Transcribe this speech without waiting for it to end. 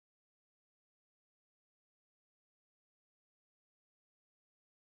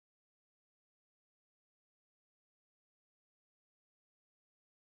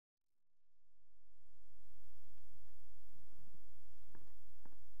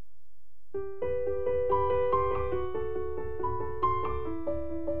I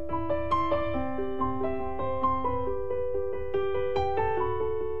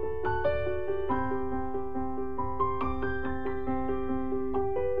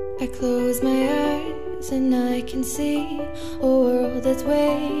close my eyes and I can see a world that's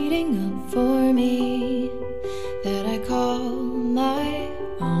waiting up for me, that I call my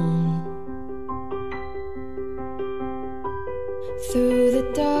own. Through the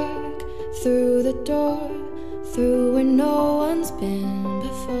dark, through the door, through where no one's been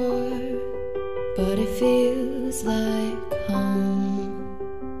before, but it feels like home.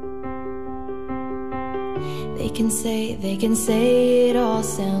 They can say it all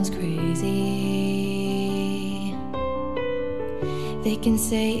sounds crazy. They can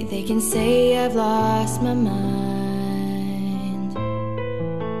say I've lost my mind.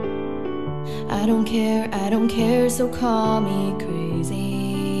 I don't care, so call me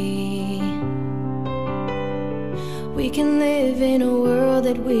crazy. We can live in a world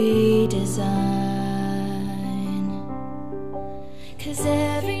that we design. 'Cause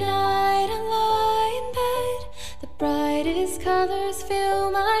every night I lie in bed, the brightest colors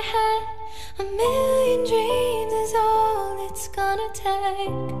fill my head. A million dreams is all it's gonna take.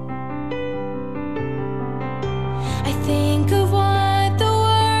 I think of what the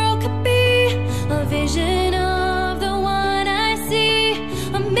world could be, a vision of the one I see.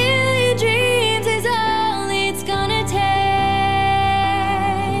 A million dreams is all it's gonna take.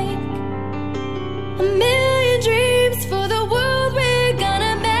 A million dreams for the world we're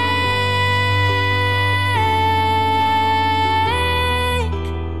gonna make.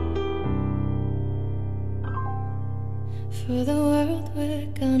 For the world we're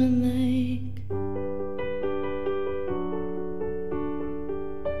gonna make.